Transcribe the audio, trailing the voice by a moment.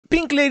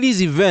Pink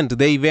Ladies event,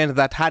 the event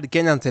that had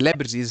Kenyan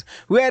celebrities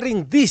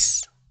wearing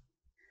this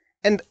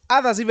and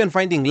others even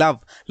finding love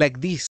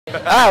like this.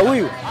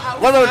 Huyu.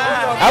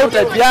 Au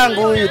type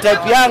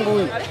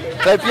yangu.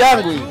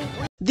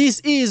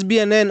 This is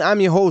BNN. I'm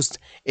your host,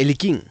 Eli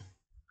King.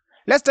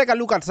 Let's take a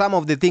look at some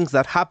of the things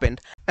that happened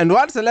and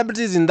what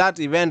celebrities in that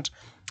event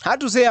had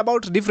to say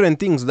about different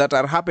things that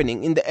are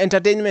happening in the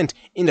entertainment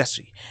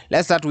industry.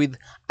 Let's start with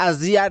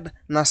Azziad.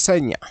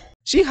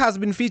 She has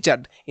been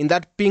featured in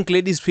that Pink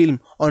Ladies film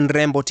on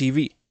Rainbow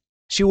TV.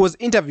 She was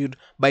interviewed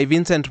by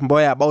Vincent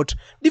Mboya about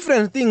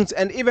different things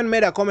and even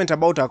made a comment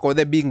about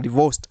Akothee being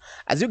divorced.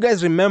 As you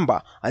guys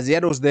remember,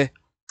 Azziad was the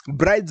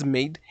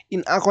bridesmaid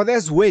in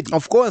Akothee's wedding.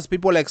 Of course,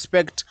 people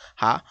expect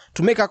her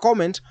to make a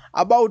comment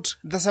about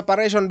the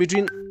separation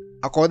between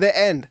Akothee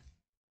and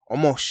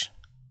Omosh.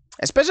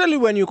 Especially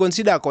when you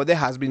consider Akothee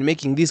has been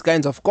making these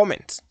kinds of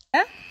comments.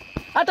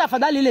 Hata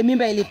afadhali ile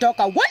mimba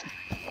ilitoka. Woi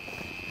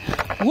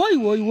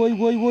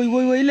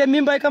ile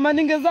mimba kama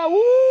ningeza.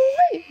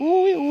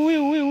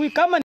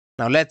 Kama.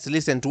 Now let's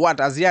listen to what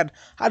Azziad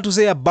had to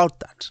say about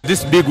that.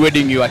 This big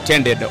wedding you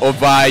attended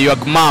of your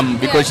mom,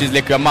 because she's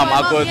like your mom,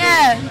 Akothee.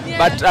 Yeah.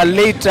 But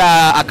later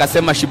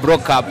akasema she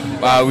broke up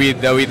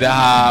with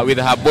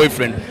her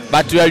boyfriend.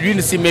 But you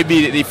didn't see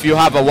maybe if you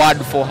have a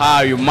word for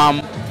her, your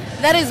mom.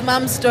 That is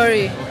mom's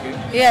story.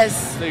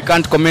 Yes. So you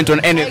can't comment on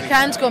anything. I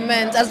can't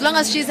comment. As long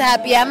as she's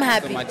happy, I'm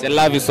happy. I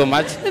love you so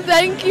much.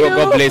 Thank you.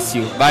 God bless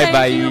you. Bye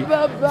bye.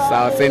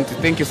 Bye-bye.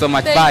 Thank you so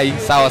much. Bye.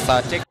 Sawa.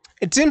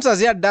 It seems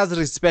Azziad does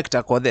respect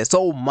Akothee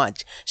so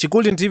much. She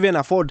couldn't even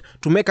afford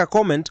to make a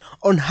comment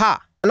on her.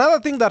 Another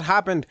thing that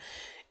happened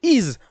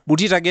is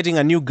Butita getting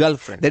a new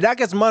girlfriend. The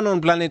darkest man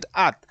on planet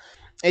Earth,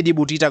 Eddie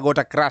Butita, got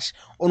a crush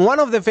on one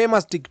of the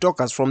famous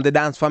TikTokers from the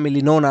dance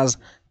family known as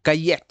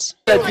Kayet.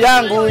 Type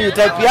yangu.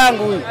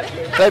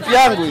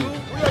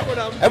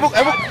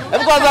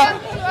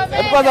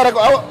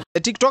 The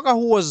TikToker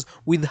who was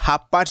with her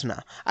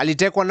partner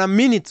alitekwa na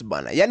minutes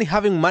bana. Yani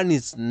having money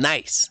is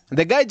nice.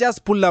 The guy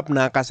just pulled up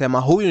na akasema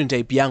huyu ni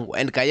type yangu,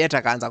 and Kayet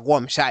akaanza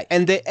kuwa mshy,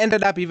 and they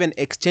ended up even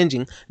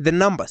exchanging the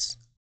numbers.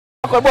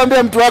 Kwa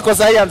mwambie mtu wako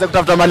sasa aanze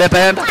kutafuta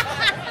maleta enda.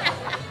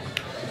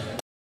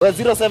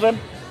 07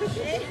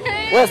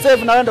 wewe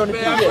save na wenda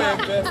unipigie.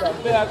 Pesa,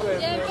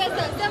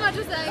 sema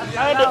tu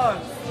sasa.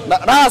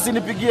 Na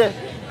asinipigie.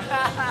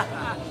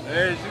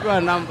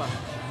 Chukua namba.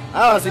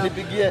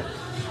 Asinipigie.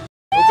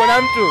 Uko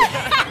na mtu?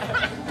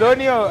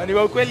 Tonio, ni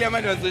wa kweli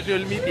ama ni wa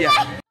social media?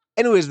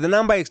 Anyways, the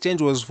number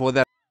exchange was for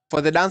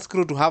the dance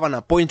crew to have an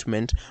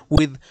appointment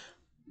with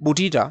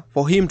Butita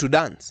for him to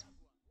dance.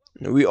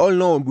 We all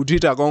know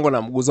Butita Kongo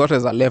na mguu zote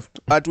za left,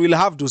 but we'll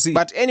have to see.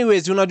 But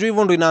anyways, unajua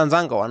hivyo ndo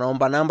inaanzanga,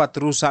 wanaomba number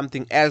through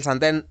something else,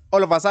 and then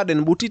all of a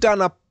sudden Butita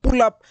ana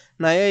pull up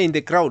na yeye in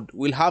the crowd.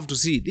 We'll have to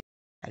see.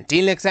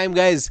 Until next time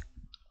guys,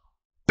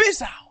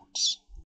 peace out.